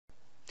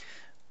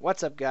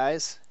What's up,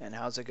 guys, and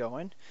how's it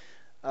going?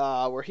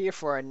 We're here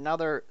for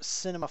another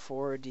Cinema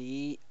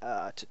 4D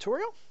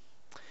tutorial,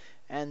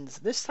 and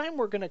this time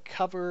we're going to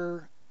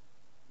cover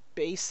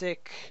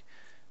basic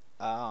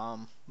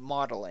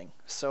modeling,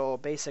 so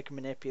basic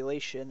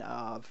manipulation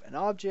of an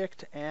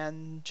object,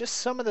 and just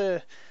some of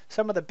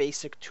the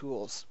basic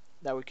tools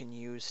that we can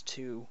use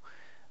to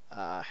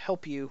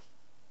help you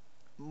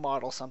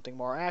model something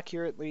more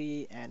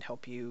accurately and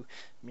help you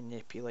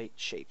manipulate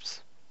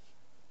shapes.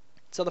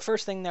 So the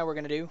first thing that we're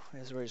going to do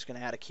is we're just going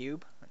to add a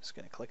cube. I'm just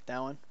going to click that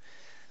one.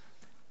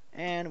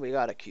 And we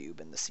got a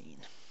cube in the scene.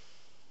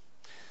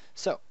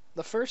 So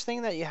the first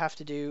thing that you have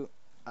to do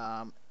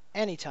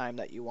anytime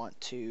that you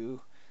want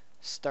to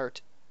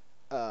start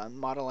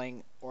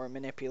modeling or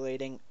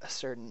manipulating a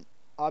certain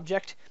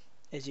object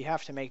is you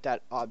have to make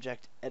that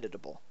object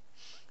editable.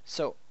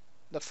 So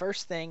the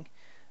first thing,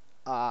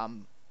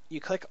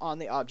 you click on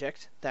the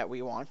object that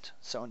we want.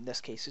 So in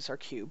this case, it's our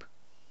cube.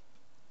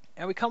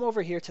 And we come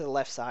over here to the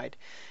left side,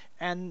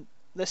 and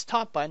this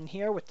top button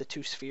here with the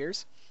two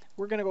spheres,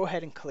 we're going to go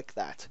ahead and click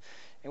that.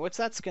 And what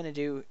that's going to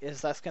do is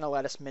that's going to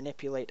let us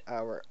manipulate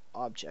our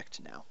object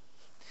now.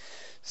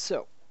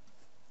 So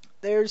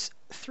there's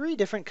three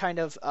different kind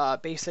of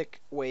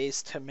basic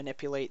ways to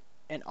manipulate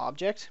an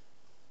object,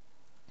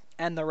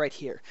 and they're right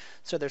here.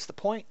 So there's the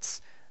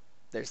points,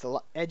 there's the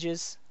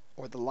edges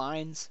or the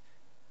lines,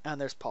 and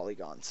there's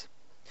polygons.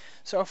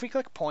 So if we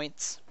click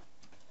points,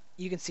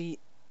 you can see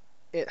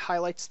it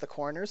highlights the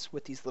corners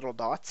with these little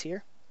dots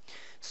here.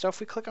 So if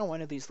we click on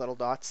one of these little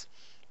dots,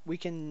 we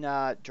can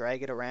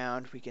drag it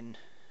around. We can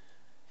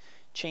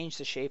change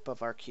the shape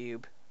of our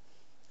cube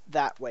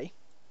that way.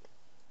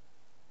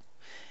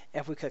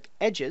 If we click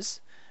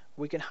edges,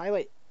 we can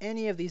highlight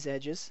any of these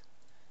edges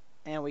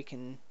and we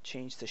can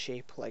change the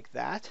shape like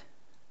that.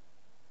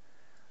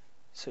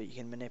 So you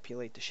can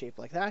manipulate the shape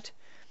like that.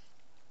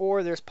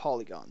 Or there's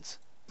polygons.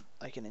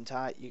 Like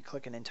you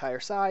click an entire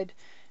side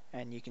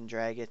and you can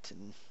drag it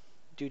and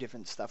do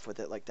different stuff with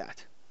it like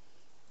that.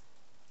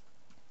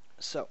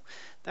 So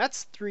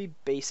that's three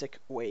basic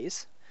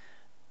ways.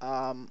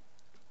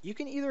 You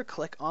can either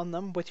click on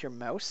them with your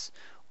mouse,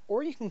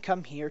 or you can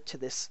come here to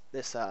this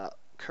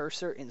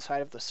cursor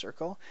inside of the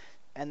circle,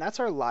 and that's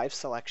our live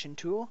selection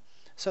tool.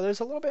 So there's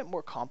a little bit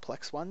more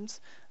complex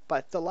ones,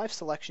 but the live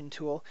selection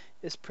tool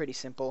is pretty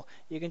simple.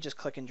 You can just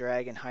click and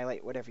drag and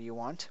highlight whatever you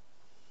want.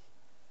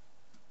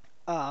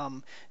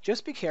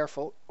 Just be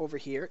careful over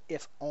here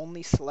if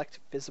only select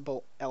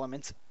visible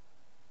elements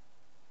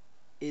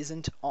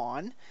isn't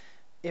on.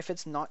 If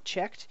it's not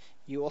checked,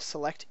 you will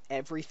select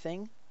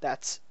everything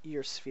that's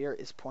your sphere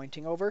is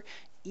pointing over,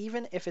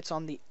 even if it's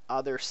on the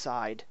other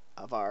side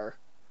of our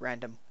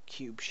random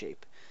cube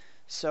shape.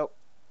 So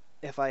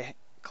if I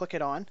click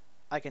it on,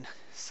 I can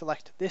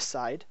select this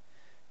side,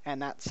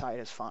 and that side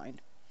is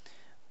fine.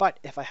 But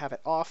if I have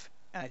it off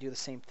and I do the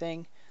same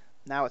thing,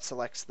 now it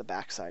selects the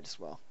back side as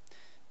well,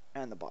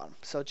 and the bottom.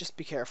 So just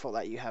be careful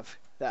that you have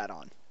that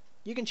on.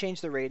 You can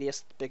change the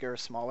radius bigger or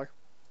smaller,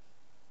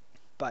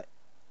 but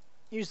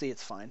usually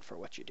it's fine for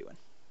what you're doing.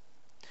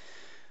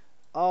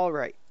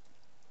 Alright,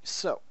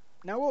 so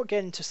now we'll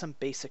get into some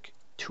basic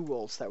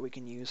tools that we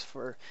can use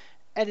for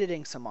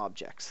editing some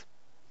objects.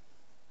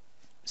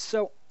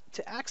 So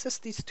to access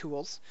these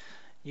tools,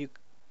 you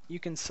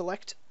can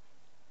select,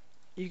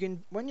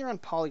 when you're on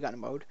polygon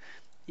mode,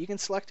 you can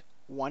select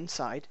one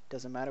side,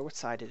 doesn't matter what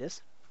side it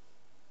is.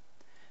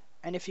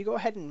 And if you go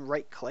ahead and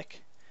right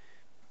click,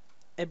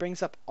 it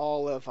brings up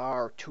all of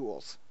our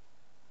tools.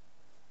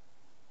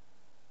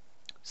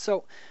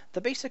 So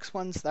the basics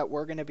ones that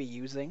we're going to be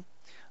using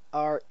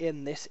are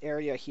in this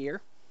area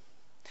here: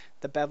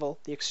 the bevel,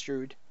 the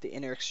extrude, the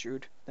inner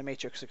extrude, the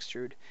matrix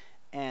extrude,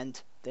 and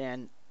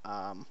then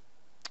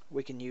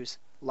we can use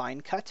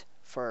line cut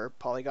for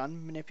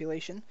polygon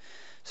manipulation.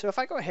 So if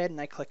I go ahead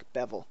and I click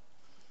bevel,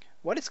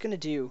 what it's going to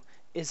do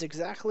is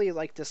exactly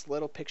like this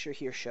little picture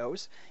here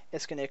shows.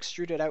 It's going to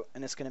extrude it out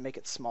and it's going to make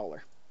it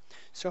smaller.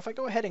 So if I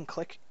go ahead and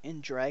click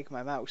and drag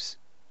my mouse,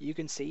 you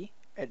can see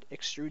it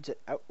extrudes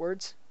it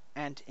outwards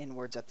and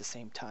inwards at the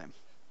same time.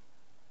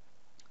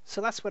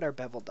 So that's what our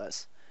bevel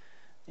does,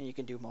 and you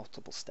can do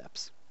multiple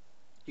steps.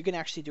 You can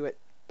actually do it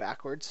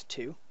backwards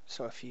too,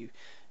 so if you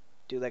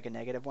do like a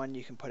negative one,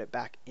 you can put it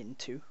back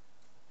into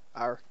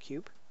our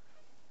cube.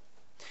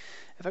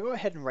 If I go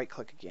ahead and right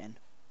click again,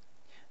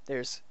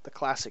 there's the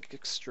classic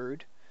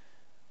extrude,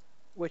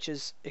 which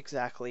is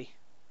exactly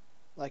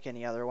like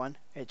any other one.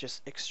 It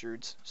just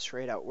extrudes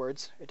straight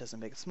outwards. It doesn't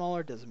make it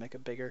smaller, doesn't make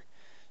it bigger,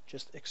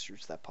 just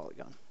extrudes that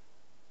polygon.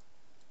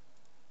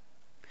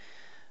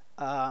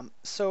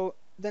 So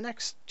the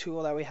next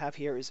tool that we have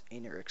here is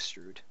inner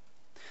extrude.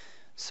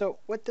 So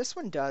what this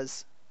one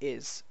does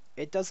is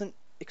it doesn't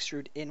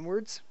extrude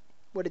inwards.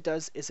 What it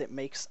does is it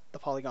makes the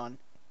polygon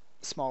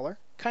smaller,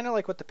 kind of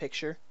like what the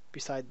picture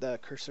beside the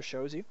cursor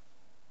shows you.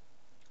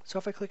 So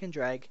if I click and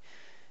drag,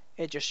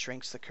 it just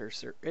shrinks the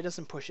cursor. It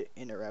doesn't push it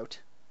in or out.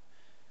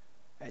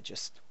 It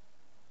just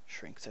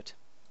shrinks it.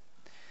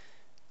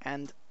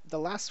 And the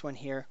last one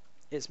here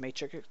is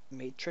matrix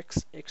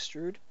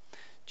extrude.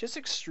 just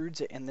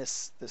extrudes it in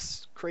this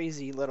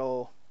crazy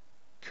little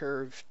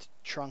curved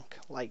trunk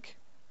like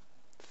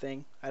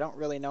thing. I don't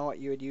really know what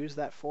you would use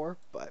that for,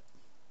 but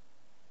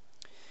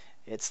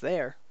it's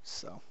there.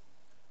 So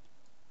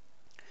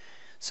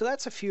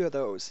that's a few of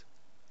those.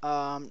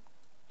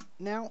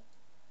 Now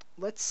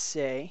let's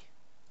say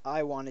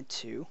I wanted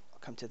to, I'll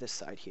come to this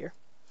side here.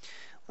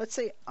 Let's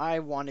say I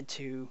wanted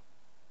to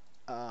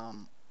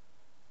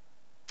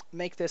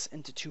make this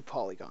into 2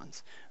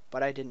 polygons,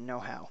 but I didn't know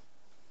how.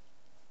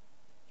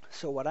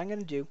 So what I'm going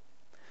to do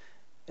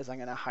is I'm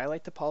going to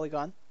highlight the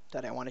polygon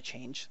that I want to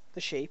change the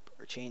shape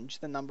or change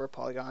the number of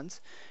polygons.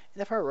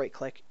 And if I right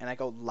click and I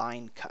go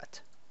line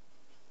cut,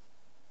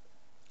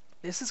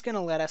 this is going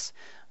to let us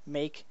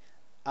make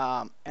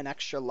an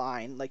extra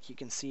line like you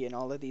can see in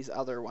all of these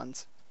other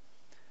ones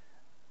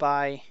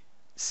by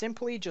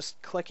simply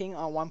just clicking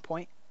on one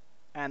point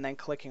and then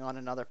clicking on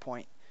another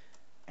point.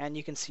 And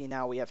you can see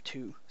now we have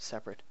 2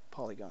 separate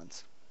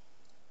polygons.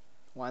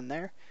 One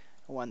there,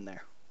 one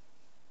there.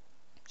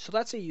 So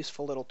that's a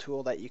useful little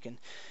tool that you can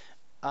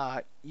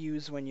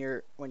use when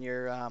you're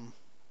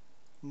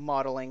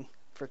modeling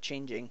for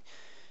changing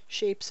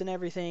shapes and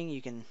everything.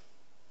 You can,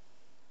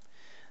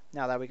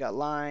 now that we got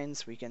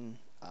lines, we can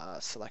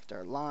select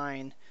our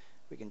line.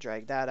 We can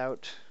drag that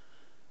out.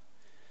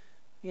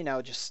 You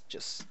know,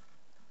 just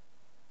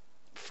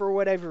for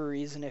whatever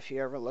reason, if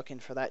you're ever looking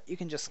for that, you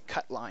can just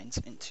cut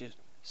lines into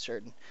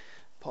certain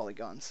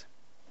polygons.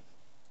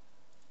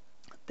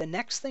 The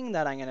next thing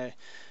that I'm going to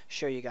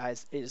show you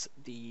guys is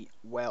the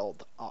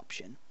weld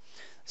option.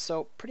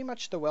 So pretty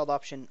much the weld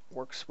option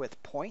works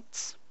with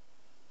points.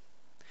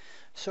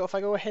 So if I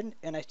go ahead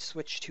and I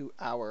switch to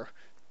our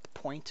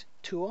point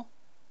tool,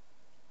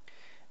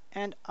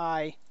 and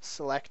I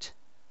select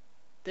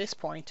this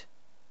point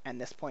and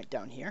this point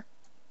down here,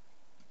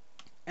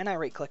 and I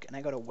right click and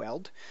I go to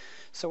weld.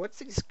 So what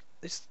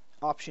this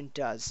option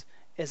does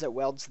is it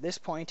welds this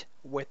point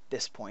with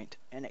this point,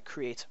 and it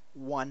creates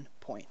one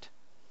point.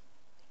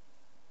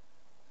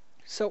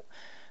 So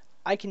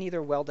I can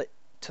either weld it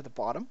to the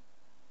bottom,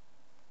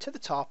 to the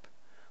top,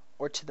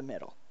 or to the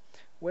middle.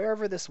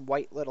 Wherever this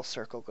white little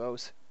circle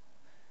goes,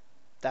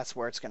 that's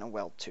where it's going to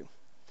weld to.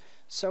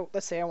 So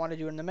let's say I want to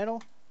do it in the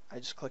middle. I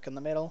just click in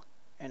the middle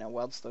and it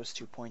welds those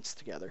 2 points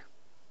together,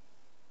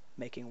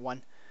 making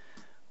one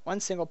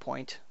single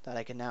point that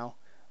I can now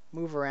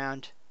move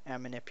around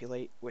and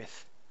manipulate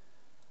with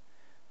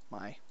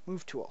my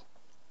move tool.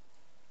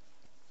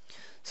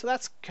 So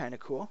that's kind of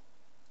cool.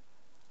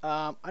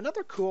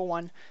 Another cool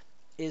one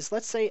is,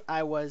 let's say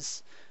I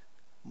was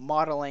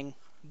modeling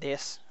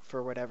this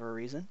for whatever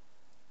reason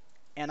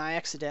and I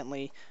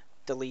accidentally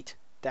delete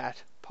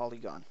that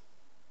polygon.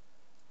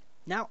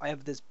 Now I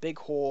have this big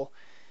hole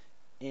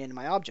in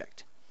my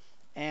object,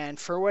 and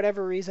for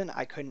whatever reason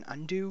I couldn't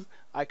undo,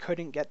 I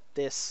couldn't get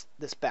this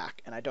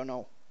back, and I don't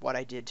know what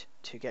I did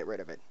to get rid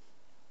of it.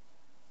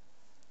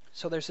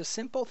 So there's a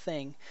simple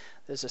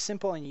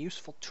and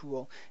useful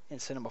tool in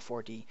Cinema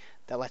 4D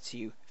that lets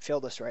you fill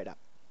this right up.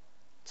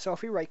 So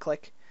if we right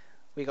click,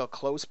 we go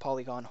close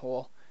polygon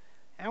hole,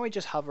 and we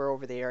just hover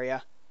over the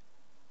area.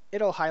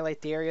 It'll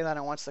highlight the area that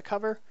it wants to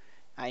cover,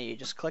 and you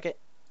just click it,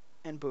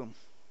 and boom,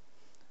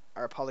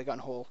 our polygon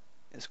hole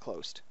is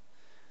closed.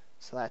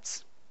 So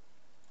that's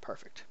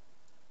perfect.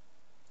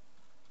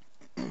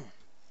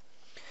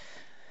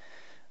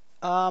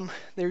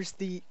 There's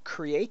the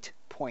create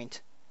point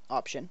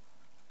option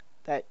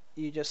that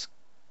you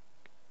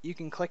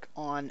can click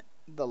on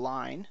the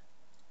line.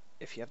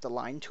 If you have the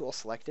line tool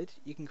selected,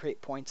 you can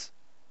create points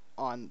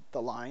on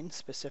the line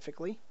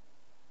specifically.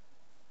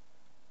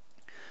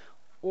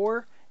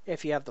 Or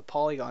if you have the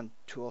polygon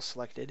tool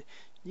selected,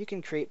 you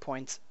can create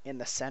points in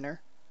the center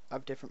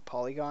of different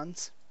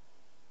polygons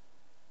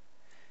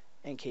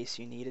in case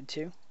you needed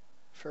to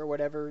for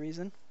whatever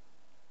reason,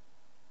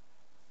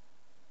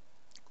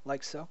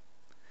 like so.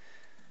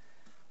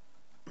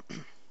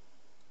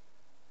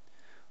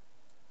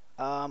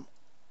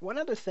 One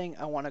other thing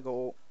I want to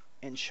go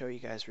and show you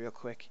guys real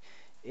quick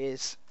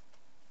is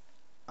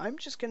I'm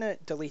just going to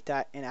delete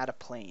that and add a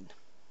plane.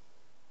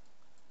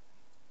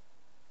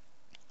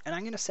 And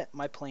I'm going to set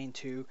my plane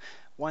to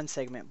 1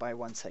 segment by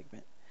 1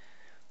 segment.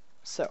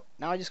 So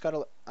now I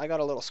got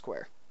a little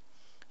square.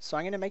 So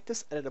I'm going to make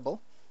this editable.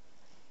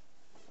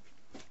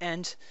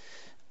 And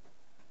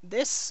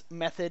this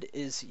method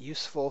is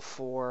useful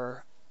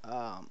for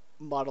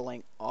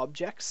modeling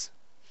objects.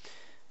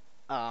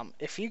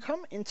 If you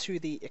come into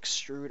the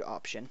extrude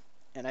option,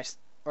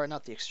 or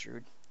not the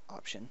extrude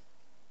option,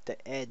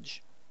 the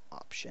edge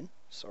option,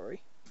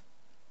 sorry,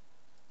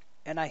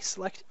 and I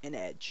select an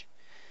edge.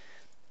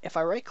 If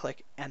I right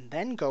click and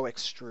then go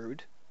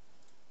extrude,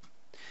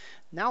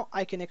 now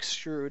I can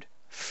extrude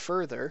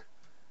further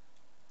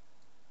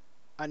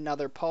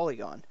another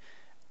polygon,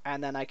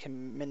 and then I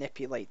can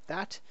manipulate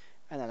that,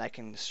 and then I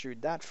can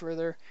extrude that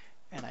further,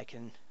 and I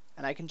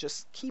can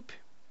just keep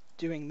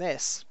doing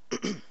this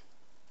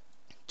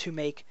to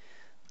make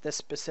the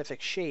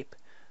specific shape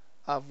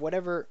of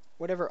whatever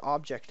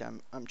object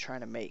I'm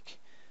trying to make.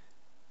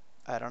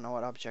 I don't know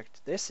what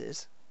object this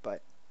is,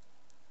 but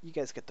you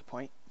guys get the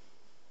point.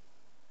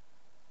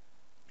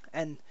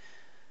 And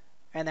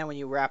then when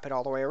you wrap it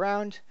all the way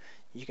around,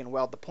 you can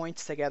weld the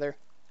points together,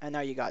 and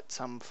now you got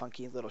some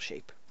funky little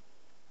shape.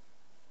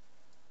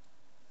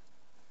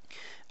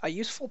 A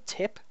useful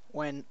tip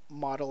when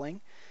modeling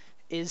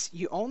is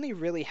you only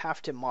really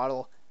have to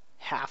model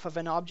half of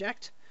an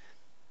object,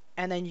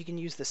 and then you can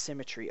use the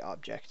symmetry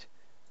object,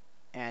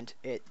 and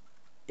it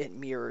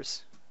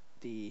mirrors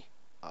the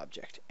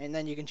object, and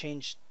then you can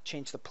change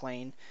the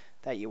plane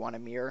that you want to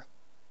mirror,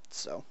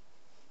 so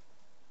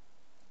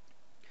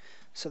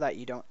that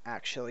you don't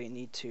actually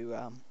need to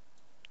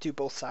do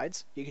both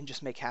sides. You can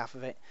just make half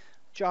of it,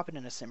 drop it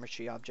in a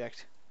symmetry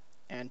object,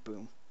 and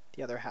boom,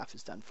 the other half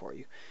is done for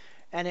you,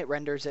 and it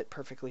renders it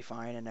perfectly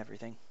fine and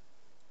everything.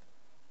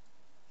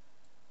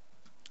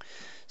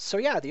 So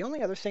yeah, the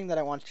only other thing that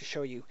I wanted to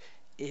show you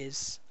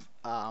is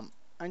I'm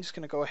just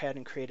going to go ahead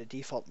and create a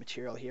default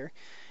material here.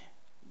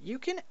 You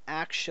can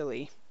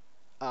actually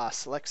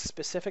select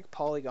specific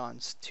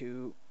polygons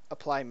to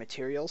apply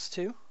materials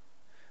to,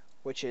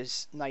 which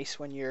is nice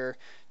when you're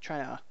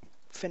trying to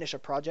finish a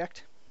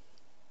project.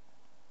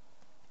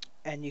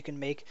 And you can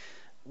make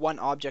one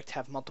object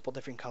have multiple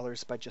different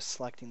colors by just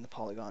selecting the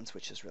polygons,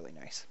 which is really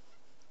nice.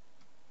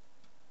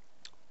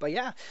 But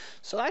yeah,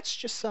 so that's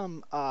just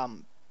some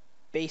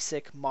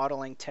basic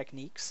modeling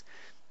techniques.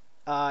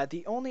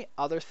 The only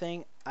other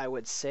thing I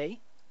would say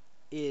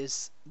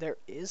is there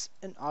is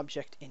an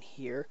object in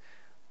here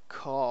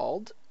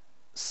called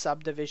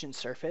subdivision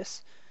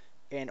surface.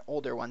 In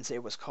older ones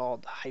it was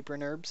called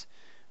hypernerbs,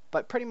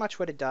 but pretty much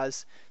what it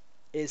does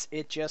is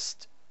it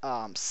just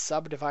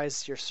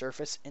subdivides your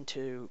surface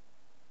into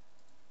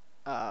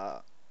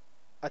a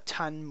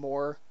ton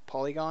more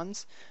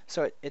polygons,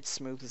 so it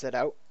smooths it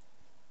out.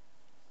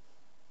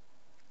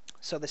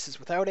 So this is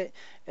without it.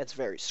 It's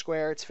very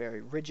square, it's very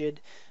rigid.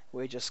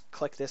 We just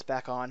click this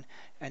back on,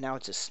 and now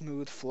it's a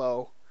smooth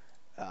flow.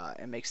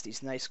 It makes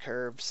these nice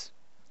curves,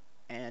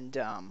 and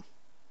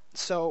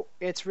so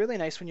it's really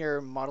nice when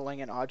you're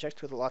modeling an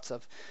object with lots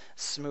of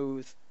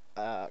smooth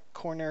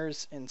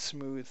corners and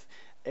smooth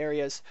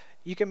areas.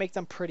 You can make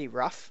them pretty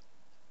rough,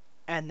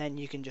 and then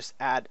you can just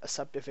add a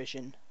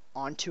subdivision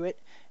onto it,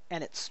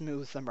 and it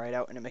smooths them right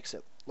out, and it makes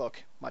it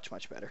look much,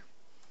 much better.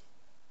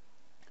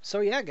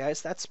 So yeah,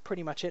 guys, that's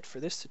pretty much it for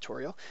this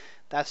tutorial.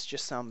 That's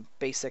just some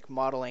basic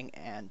modeling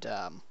and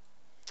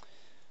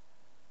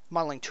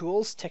modeling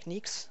tools,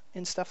 techniques,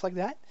 and stuff like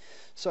that.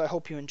 So I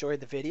hope you enjoyed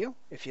the video.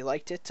 If you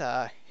liked it,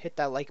 hit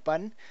that like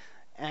button.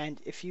 And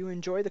if you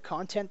enjoy the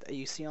content that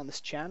you see on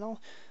this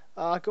channel,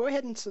 go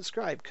ahead and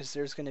subscribe, because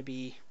there's going to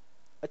be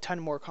a ton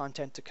more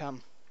content to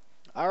come.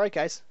 Alright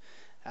guys,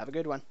 have a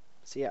good one.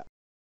 See ya.